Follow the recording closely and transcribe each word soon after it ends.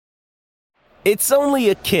It's only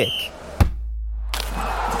a kick,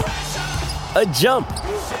 a jump,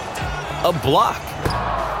 a block.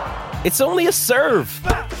 It's only a serve.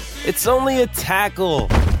 It's only a tackle,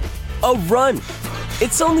 a run.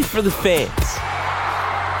 It's only for the fans.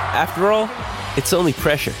 After all, it's only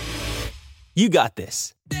pressure. You got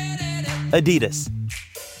this. Adidas.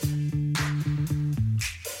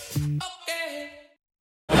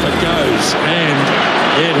 Off it goes, and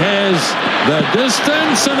it has the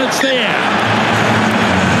distance, and it's there.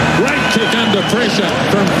 Great kick under pressure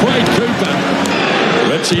from Quade Cooper.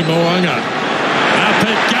 Richie Mo'unga. Up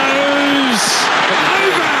it goes.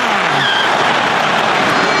 Over!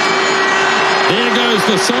 There goes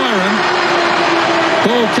the siren.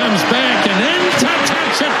 Ball comes back, and into touch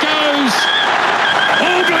it goes.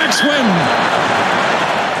 All Blacks win.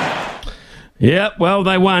 Yeah, well,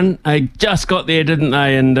 they won. They just got there, didn't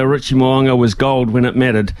they? And Richie Mo'unga was gold when it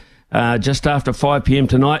mattered. Just after 5 p.m.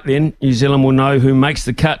 tonight, then, New Zealand will know who makes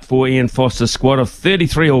the cut for Ian Foster's squad of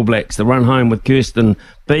 33 All Blacks. The run home with Kirsten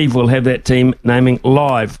Beeve will have that team naming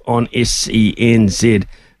live on SENZ.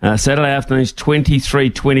 Saturday afternoon's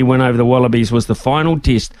 23-20 win over the Wallabies was the final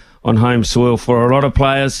test on home soil for a lot of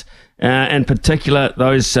players, in particular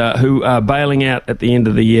those who are bailing out at the end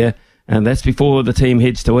of the year. And that's before the team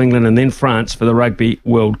heads to England and then France for the Rugby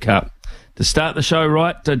World Cup. To start the show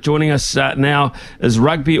right, joining us now is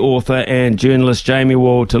rugby author and journalist Jamie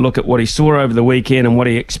Wall to look at what he saw over the weekend and what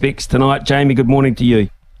he expects tonight. Jamie, good morning to you.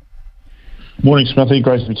 Morning, Smithy.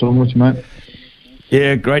 Great to be talking with you, mate.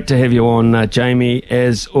 Yeah, great to have you on, Jamie,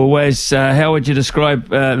 as always. How would you describe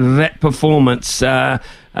that performance a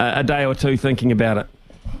day or two thinking about it?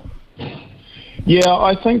 Yeah,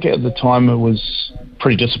 I think at the time it was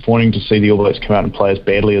pretty disappointing to see the All Blacks come out and play as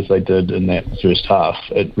badly as they did in that first half.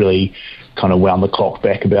 It really kind of wound the clock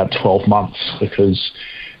back about 12 months, because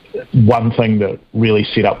one thing that really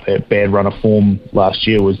set up that bad run of form last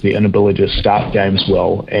year was the inability to start games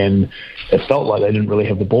well, and it felt like they didn't really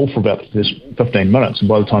have the ball for about the first 15 minutes, and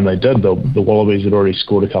by the time they did, the Wallabies had already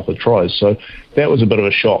scored a couple of tries, so that was a bit of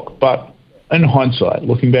a shock. But in hindsight,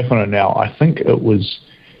 looking back on it now, I think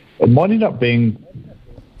it might end up being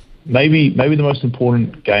maybe the most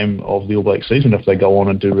important game of the All Black season if they go on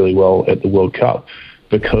and do really well at the World Cup,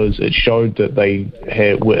 because it showed that they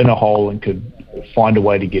were in a hole and could find a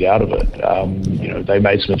way to get out of it. They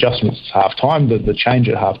made some adjustments at half-time. The change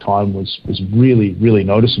at half-time was really, really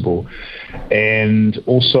noticeable. And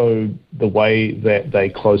also the way that they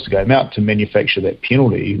closed the game out to manufacture that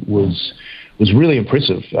penalty was really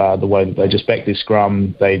impressive. The way that they just backed their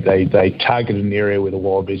scrum, they targeted an area where the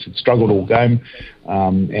Wallabies had struggled all game,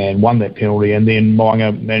 and won that penalty. And then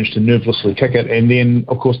Mo'unga managed to nervously kick it. And then,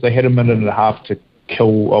 of course, they had a minute and a half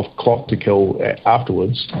clock to kill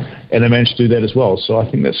afterwards, and they managed to do that as well. So I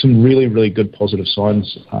think that's some really, really good positive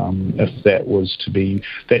signs if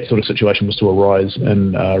that sort of situation was to arise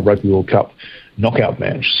in a Rugby World Cup knockout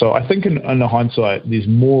match. So I think in the hindsight, there's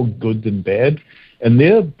more good than bad in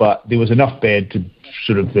there, but there was enough bad to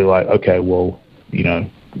sort of be like, okay, well,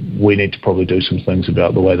 we need to probably do some things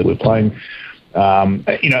about the way that we're playing.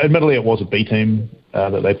 Admittedly, it was a B team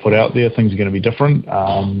that they put out there. Things are going to be different,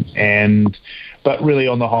 but really,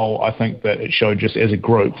 on the whole, I think that it showed just as a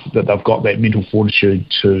group that they've got that mental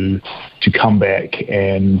fortitude to come back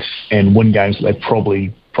and win games that they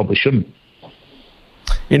probably shouldn't.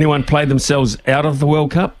 Anyone play themselves out of the World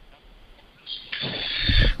Cup?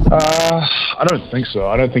 I don't think so.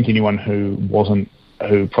 I don't think anyone who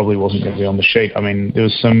probably wasn't going to be on the sheet. I mean, there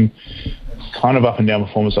was some kind of up and down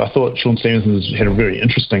performance. I thought Sean Stevenson had a very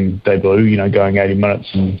interesting debut, going 80 minutes,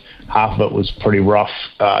 and half of it was pretty rough,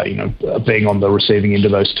 being on the receiving end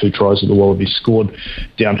of those 2 tries that the Wallabies scored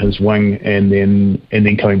down his wing, and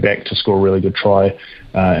then coming back to score a really good try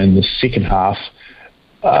in the second half.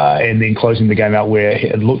 And then closing the game out where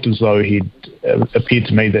it looked as though it appeared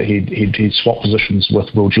to me that he'd swapped positions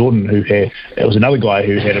with Will Jordan, it was another guy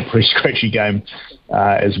who had a pretty scratchy game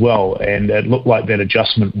as well, and it looked like that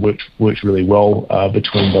adjustment worked really well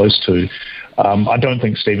between those two. I don't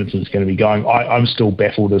think Stevenson's going to be going. I'm still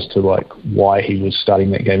baffled as to why he was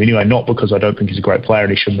starting that game anyway, not because I don't think he's a great player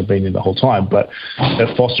and he shouldn't have been there the whole time, but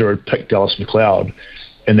if Foster had picked Dallas McLeod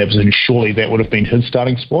in that position, surely that would have been his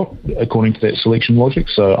starting spot according to that selection logic.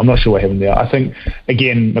 So I'm not sure what happened there. I think,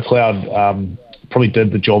 again, McLeod probably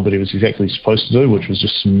did the job that he was exactly supposed to do, which was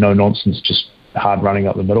just some no-nonsense, just hard running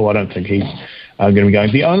up the middle. I don't think he's going to be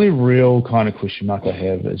going. The only real kind of question mark I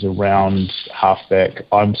have is around halfback.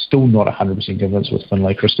 I'm still not 100% convinced with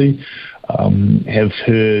Finlay Christie. Have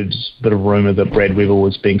heard a bit of rumour that Brad Weber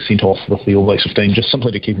was being sent off with the All Blacks 15 just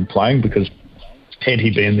simply to keep him playing, because had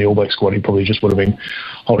he been in the All Black squad, he probably just would have been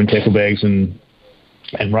holding tackle bags and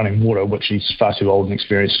and running water, which he's far too old and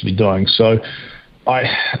experienced to be doing. So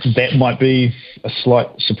that might be a slight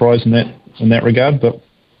surprise in that regard, but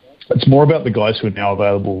it's more about the guys who are now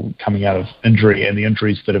available coming out of injury, and the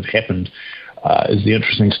injuries that have happened is the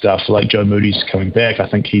interesting stuff. Like Joe Moody's coming back. I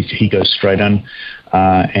think he goes straight in.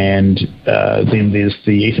 And then there's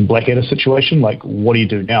the Ethan Blackadder situation. Like, what do you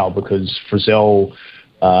do now? Because Frizzell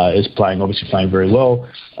is obviously playing very well.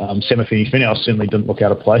 Samafini Finau certainly didn't look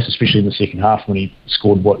out of place, especially in the second half when he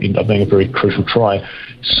scored what ended up being a very crucial try.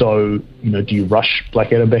 So, do you rush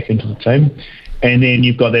Blackadder back into the team? And then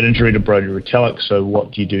you've got that injury to Brodie Retallick, so what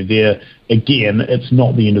do you do there? Again, it's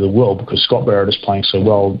not the end of the world because Scott Barrett is playing so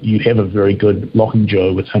well. You have a very good locking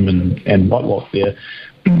duo with him and Whitelock there,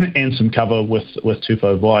 and some cover with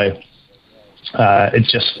Tupou Vai.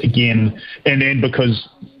 It's just, again, and then because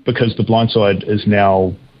the blindside is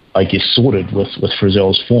now, I guess, sorted with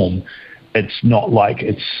Frizzell's form, it's not like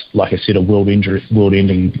it's, like I said, a world-ending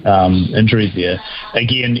injury there.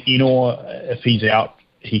 Again, if he's out,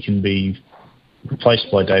 he can be replaced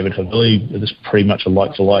by David Havili. It's pretty much a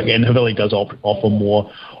like-for-like, and Havili does offer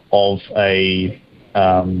more of a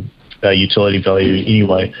utility value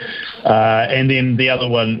anyway. And then the other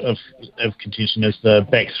one of contention is the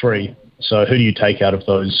back three. So who do you take out of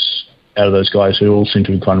those guys who all seem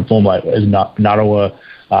to be kind of form? Like, is Narawa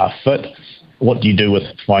fit? What do you do with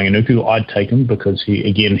Whanganuku? I'd take him because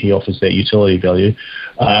he offers that utility value.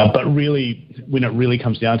 But really, when it really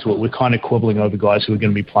comes down to it, we're kind of quibbling over guys who are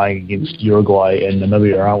going to be playing against Uruguay and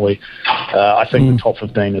Namibia, aren't we? I think the top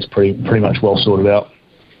 15 is pretty much well sorted out.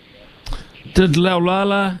 Did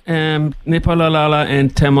Laulala, Nepo Laulala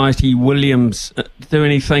and Tamaiti Williams do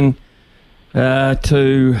anything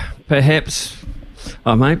to perhaps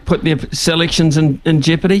put their selections in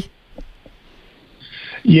jeopardy?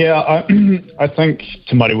 Yeah, I think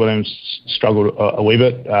Tamaiti Williams struggled a wee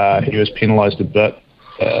bit. He was penalised a bit,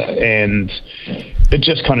 and it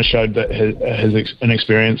just kind of showed that his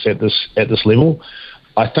inexperience at this level.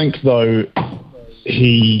 I think, though,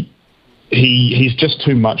 he's just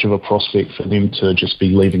too much of a prospect for them to just be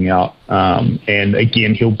leaving out. And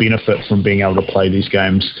again, he'll benefit from being able to play these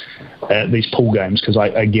games, these pool games, because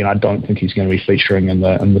I don't think he's going to be featuring in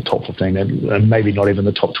the top 15, and maybe not even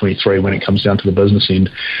the top 23 when it comes down to the business end.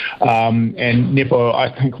 And Nepo, I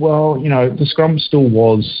think, the scrum still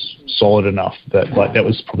was solid enough that that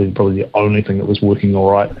was probably the only thing that was working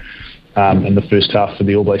all right in the first half for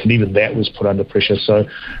the All Blacks, and even that was put under pressure. So,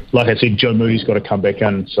 like I said, Joe Moody's got to come back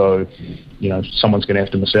in, so someone's going to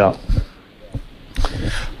have to miss out.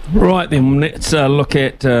 Right then, let's look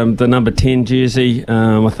at the number 10 jersey.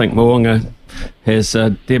 I think Mo'unga has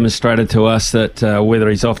demonstrated to us that whether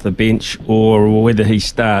he's off the bench or whether he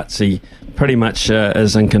starts, he pretty much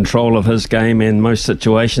is in control of his game in most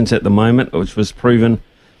situations at the moment, which was proven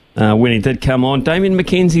when he did come on. Damien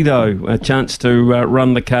McKenzie, though, a chance to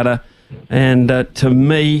run the cutter, and to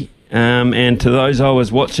me and to those I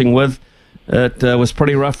was watching with, it was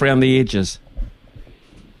pretty rough around the edges.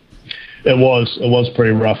 It was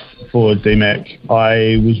pretty rough for D-Mac.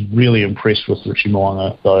 I was really impressed with Richie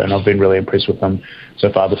Mo'unga, though, and I've been really impressed with him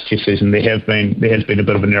so far this Test season. There has been a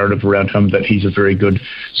bit of a narrative around him that he's a very good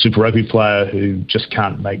Super Rugby player who just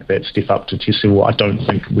can't make that step up to Test level. I don't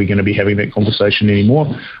think we're going to be having that conversation anymore.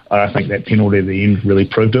 I think that penalty at the end really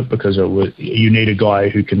proved it, because you need a guy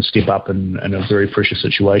who can step up in a very pressure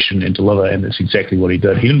situation and deliver, and that's exactly what he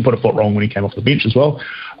did. He didn't put a foot wrong when he came off the bench as well,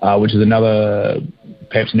 which is another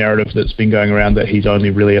perhaps narrative that's been going around, that he's only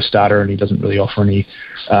really a starter and he doesn't really offer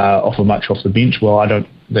much off the bench. Well,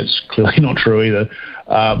 that's clearly not true either.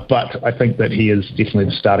 But I think that he is definitely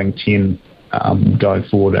the starting 10 going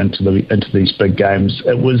forward into these big games.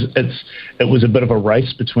 It was a bit of a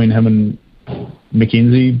race between him and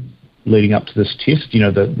McKenzie leading up to this Test.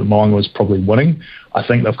 The Mo'unga was probably winning. I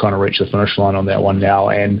think they've kind of reached the finish line on that one now.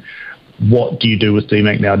 And what do you do with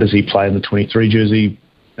D-Mac now? Does he play in the 23 jersey?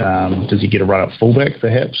 Does he get a run at fullback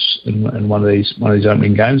perhaps in one of these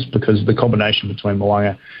opening games? Because the combination between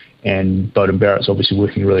Mo'unga and Beauden Barrett's obviously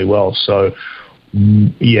working really well. So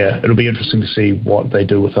it'll be interesting to see what they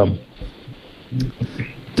do with him.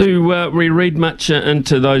 Do we read much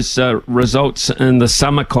into those results in the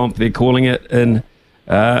summer comp, they're calling it, in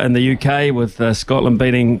the UK, with Scotland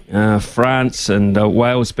beating France and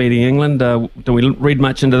Wales beating England? Do we read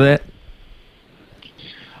much into that?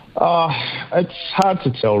 It's hard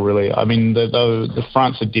to tell, really. I mean, the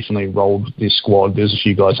France have definitely rolled their squad. There's a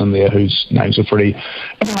few guys in there whose names are pretty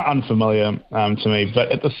unfamiliar to me.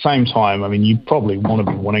 But at the same time, I mean, you probably want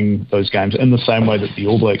to be winning those games in the same way that the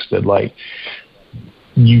All Blacks did. Like,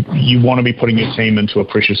 you want to be putting your team into a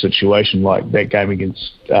pressure situation. Like that game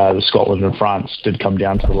against the Scotland and France did come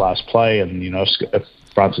down to the last play, and if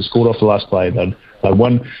France had scored off the last play, they'd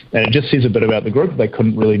win. And it just says a bit about the group. They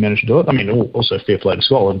couldn't really manage to do it. I mean, also fair play to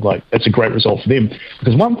Scotland. Like, it's a great result for them.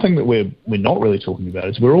 Because one thing that we're not really talking about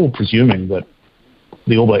is we're all presuming that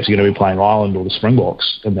the All Blacks are going to be playing Ireland or the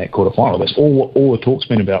Springboks in that quarter-final. That's all the talk's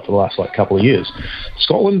been about for the last couple of years.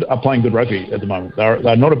 Scotland are playing good rugby at the moment.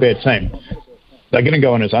 They're not a bad team. They're going to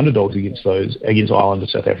go in as underdogs against Ireland and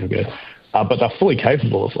South Africa, but they're fully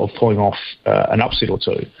capable of pulling off an upset or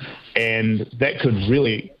two, and that could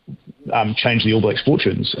really change the All Blacks'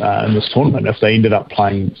 fortunes in this tournament if they ended up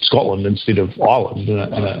playing Scotland instead of Ireland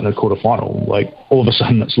in a quarter-final. Like, all of a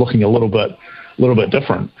sudden, it's looking a little bit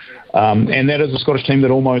different, and that is a Scottish team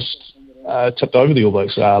that almost tipped over the All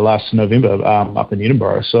Blacks last November up in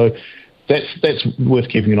Edinburgh. So that's worth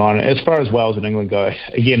keeping an eye on. As far as Wales and England go,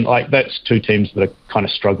 again, like, that's two teams that are kind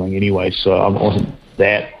of struggling anyway, so I wasn't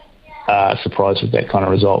that surprised with that kind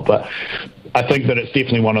of result. But I think that it's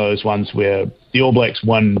definitely one of those ones where the All Blacks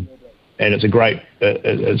win, and it's a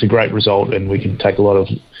great result, and we can take a lot of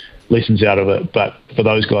lessons out of it. But for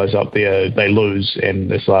those guys up there, they lose, and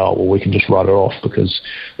they say, oh, well, we can just write it off because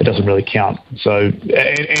it doesn't really count. So,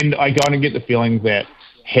 and I kind of get the feeling that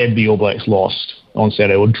had the All Blacks lost on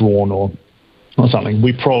Saturday or drawn or something,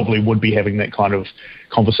 we probably would be having that kind of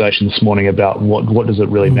conversation this morning about what does it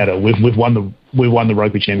really matter. We've won the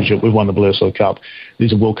Rugby Championship, we've won the Bledisloe Cup.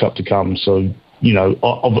 There's a World Cup to come, so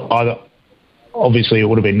obviously it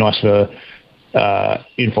would have been nice for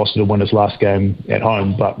Ian Foster to win his last game at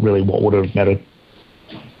home, but really, what would have mattered?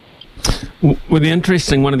 Well,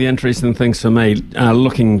 one of the interesting things for me,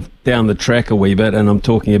 looking down the track a wee bit, and I'm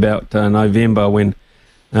talking about November when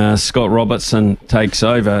Scott Robertson takes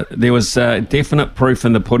over, there was definite proof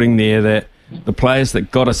in the pudding there that the players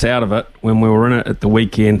that got us out of it when we were in it at the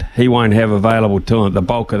weekend, he won't have available to him, the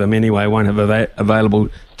bulk of them anyway, won't have available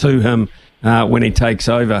to him when he takes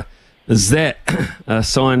over. Is that a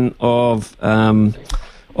sign of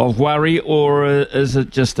worry, or is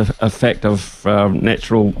it just a fact of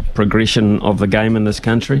natural progression of the game in this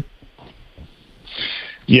country?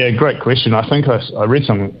 Yeah, great question. I think I read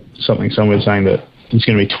something somewhere saying that there's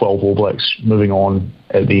going to be 12 All Blacks moving on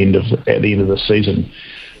at the end of the season.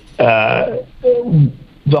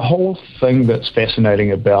 The whole thing that's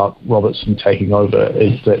fascinating about Robertson taking over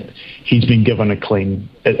is that he's been given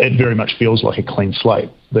it very much feels like a clean slate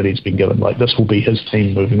that he's been given. Like, this will be his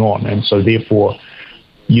team moving on. And so therefore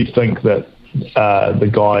you'd think that the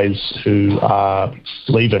guys who are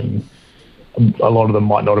leaving, a lot of them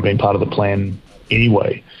might not have been part of the plan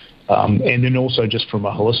anyway. And then also, just from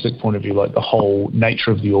a holistic point of view, like, the whole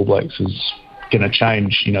nature of the All Blacks is going to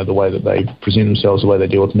change, the way that they present themselves, the way they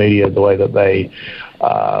deal with media, the way that they,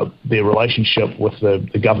 their relationship with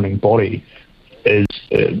the governing body is,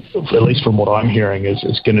 at least from what I'm hearing,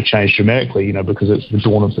 is going to change dramatically, because it's the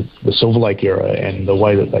dawn of the Silver Lake era, and the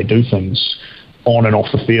way that they do things on and off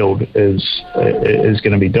the field is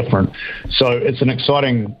going to be different. So it's an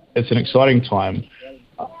exciting time.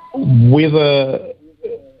 Whether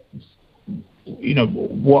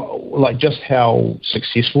just how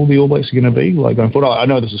successful the All Blacks are going to be, like, going forward. I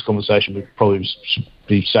know this is a conversation we probably should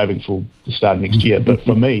be saving for the start of next year, but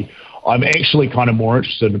for me, I'm actually kind of more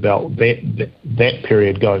interested about that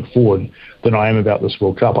period going forward than I am about this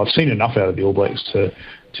World Cup. I've seen enough out of the All Blacks to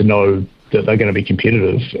know that they're going to be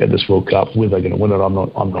competitive at this World Cup. Whether they're going to win it,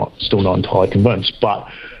 I'm still not entirely convinced. But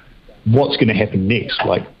what's going to happen next?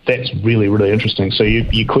 Like, that's really, really interesting. So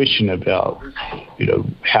you question about,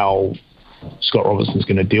 how Scott Robertson's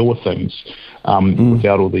going to deal with things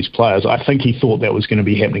without all these players. I think he thought that was going to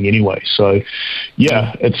be happening anyway. So,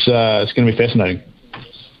 yeah, it's going to be fascinating.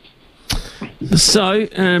 So,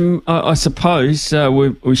 I suppose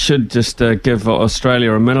we should just give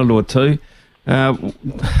Australia a minute or two. A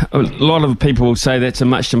lot of people will say that's a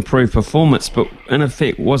much improved performance, but in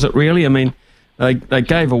effect, was it really? I mean, they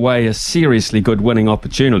gave away a seriously good winning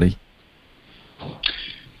opportunity.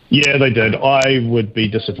 Yeah, they did. I would be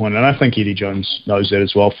disappointed, and I think Eddie Jones knows that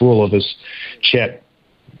as well. For all of his chat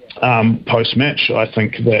post-match, I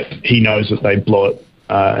think that he knows that they blew it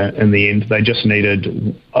in the end. They just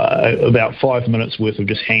needed about 5 minutes worth of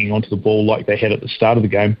just hanging onto the ball like they had at the start of the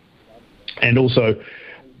game. And also,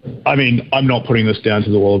 I mean, I'm not putting this down to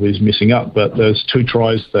the Wallabies messing up, but there's 2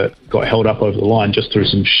 tries that got held up over the line just through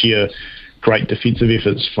some sheer great defensive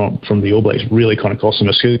efforts from the All Blacks, really kind of cost them.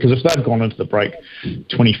 Because if they'd gone into the break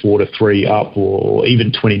 24-3 up, or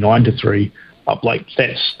even 29-3 up, like,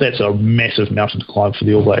 that's a massive mountain to climb for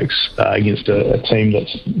the All Blacks against a team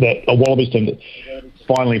a Wallabies team that's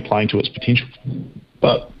finally playing to its potential.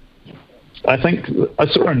 But I think I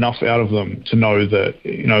saw enough out of them to know that,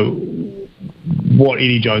 what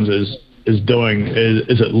Eddie Jones is doing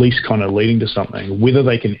is at least kind of leading to something. Whether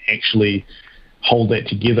they can actually hold that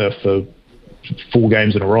together for 4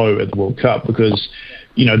 games in a row at the World Cup, because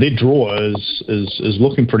their draw is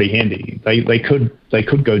looking pretty handy. They could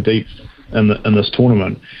go deep in this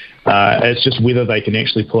tournament. It's just whether they can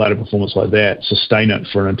actually pull out a performance like that, sustain it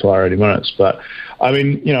for an entire 80 minutes. But I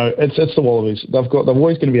mean, it's the Wallabies. They're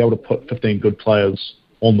always going to be able to put 15 good players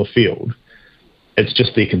on the field. It's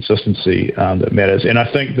just their consistency that matters. And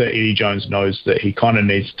I think that Eddie Jones knows that he kind of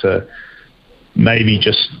needs to maybe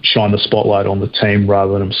just shine the spotlight on the team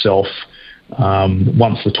rather than himself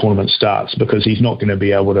once the tournament starts, because he's not going to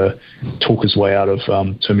be able to talk his way out of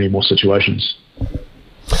too many more situations.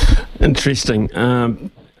 Interesting.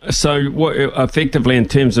 So what, effectively, in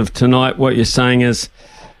terms of tonight, what you're saying is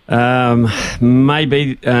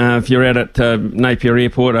maybe if you're out at Napier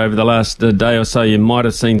Airport over the last day or so, you might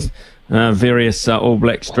have seen various All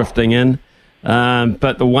Blacks drifting in.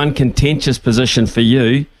 But the one contentious position for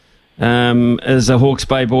you is a Hawke's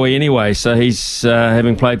Bay boy anyway. So he's,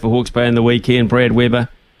 having played for Hawke's Bay in the weekend, Brad Weber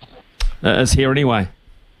is here anyway.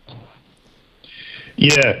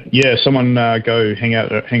 Yeah. Someone go hang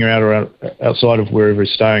out around outside of wherever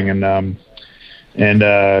he's staying, and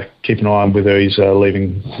keep an eye on whether he's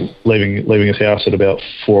leaving his house at about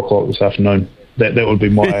 4:00 this afternoon. That would be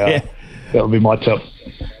my that would be my tip.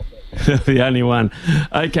 The only one.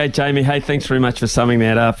 Okay, Jamie. Hey, thanks very much for summing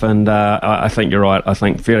that up. And I think you're right. I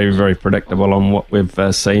think very, very predictable on what we've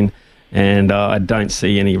seen. And I don't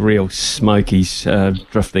see any real smokies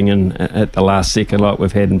drifting in at the last second like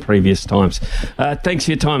we've had in previous times. Thanks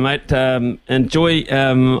for your time, mate. Enjoy,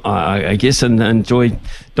 I guess, and enjoy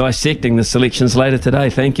dissecting the selections later today.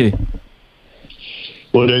 Thank you.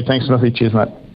 Will do. Thanks, Smithy. Cheers, mate.